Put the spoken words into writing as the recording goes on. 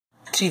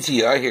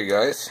TTI here,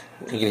 guys.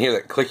 You can hear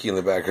that clicking in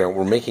the background.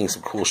 We're making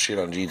some cool shit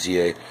on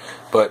GTA.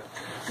 But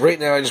right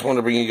now, I just wanted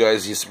to bring you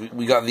guys these.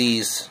 We got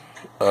these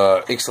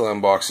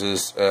XLM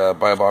boxes,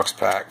 buy box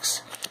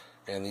packs,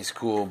 and these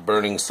cool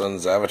Burning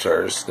Suns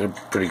avatars. They're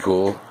pretty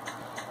cool.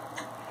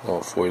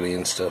 All foily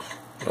and stuff.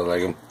 I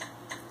like them.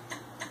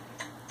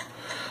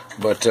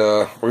 But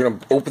we're going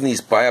to open these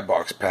buy a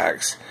box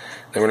packs.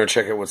 Then we're going to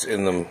check out what's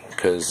in them,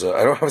 because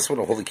I don't have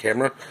someone to hold the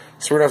camera,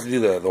 so we're going to have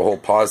to do the whole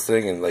pause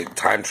thing and like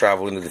time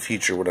travel into the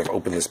future when I've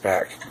opened this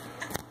pack.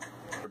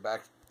 We're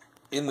back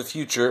in the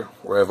future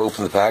where I've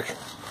opened the pack.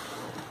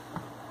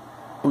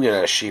 We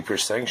got a Sheeper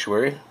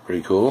Sanctuary,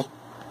 pretty cool.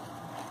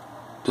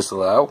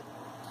 Disallow.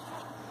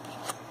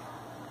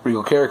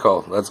 Regal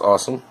Caracol, that's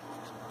awesome.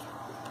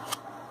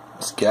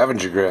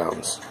 Scavenger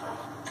Grounds.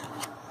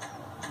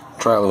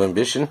 Trial of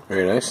Ambition,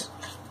 very nice.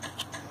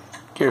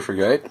 Care for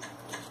Guide.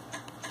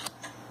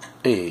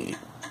 A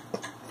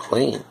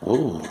plane.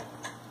 Whoa.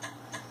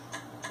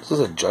 This is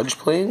a Judge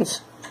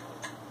Planes?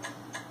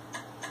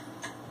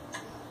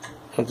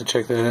 Have to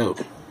check that out.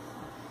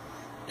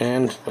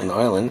 And an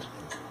island.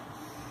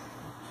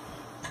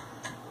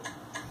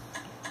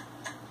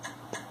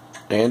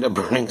 And a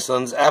Burning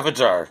Suns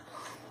avatar.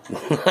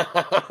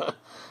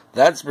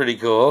 That's pretty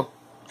cool.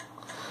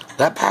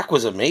 That pack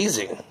was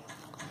amazing.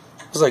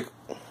 It was like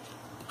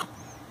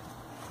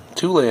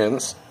 2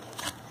 lands,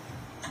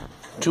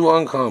 2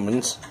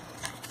 uncommons,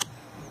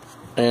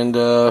 and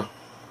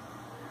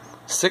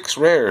 6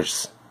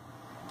 rares.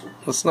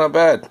 That's not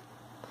bad.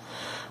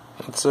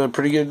 That's a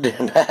pretty good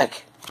damn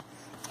pack.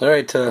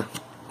 Alright,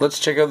 let's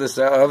check out this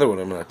other one.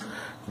 I'm going to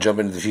jump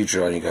into the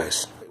future on you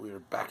guys. We are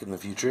back in the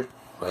future.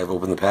 I've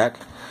opened the pack.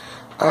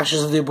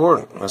 Ashes of the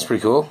Abhorrent. That's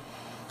pretty cool.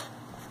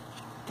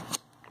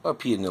 A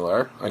Pia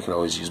Nihilart. I can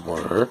always use more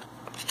of her.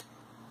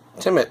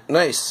 Timid.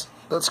 Nice.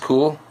 That's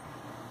cool.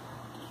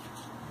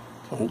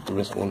 Oh, I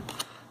missed one.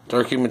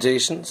 Dark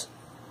Imitations.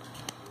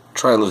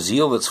 Trial of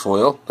Zeal, that's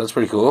foil. That's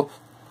pretty cool.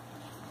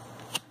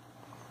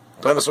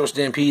 Dinosaur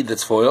Stampede,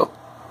 that's foil.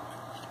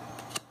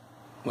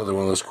 Another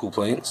one of those cool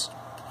planes.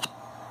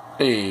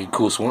 Hey,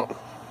 cool swamp.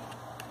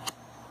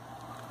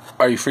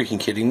 Are you freaking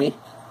kidding me?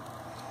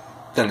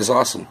 That is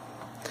awesome.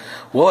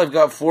 Well, I've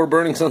got 4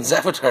 Burning Suns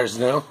avatars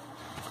now.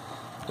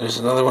 There's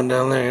another one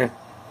down there.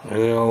 There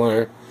they all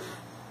are.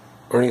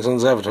 Burning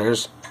Suns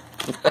avatars.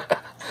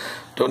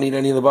 Don't need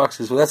any of the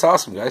boxes, but that's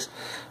awesome, guys.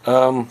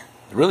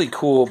 Really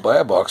cool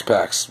buy box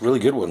packs. Really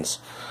good ones.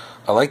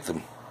 I like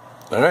them.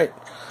 Alright.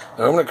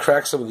 Now I'm going to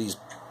crack some of these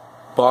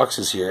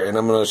boxes here, and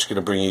I'm just going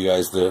to bring you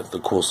guys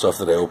the cool stuff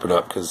that I open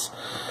up, because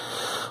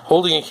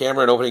holding a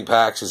camera and opening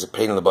packs is a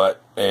pain in the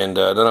butt, and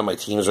none of my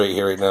team's right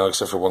here right now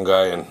except for one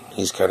guy, and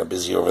he's kind of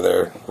busy over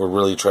there. We're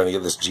really trying to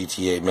get this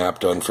GTA map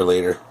done for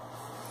later.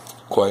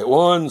 Quiet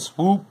ones.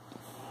 Whoop.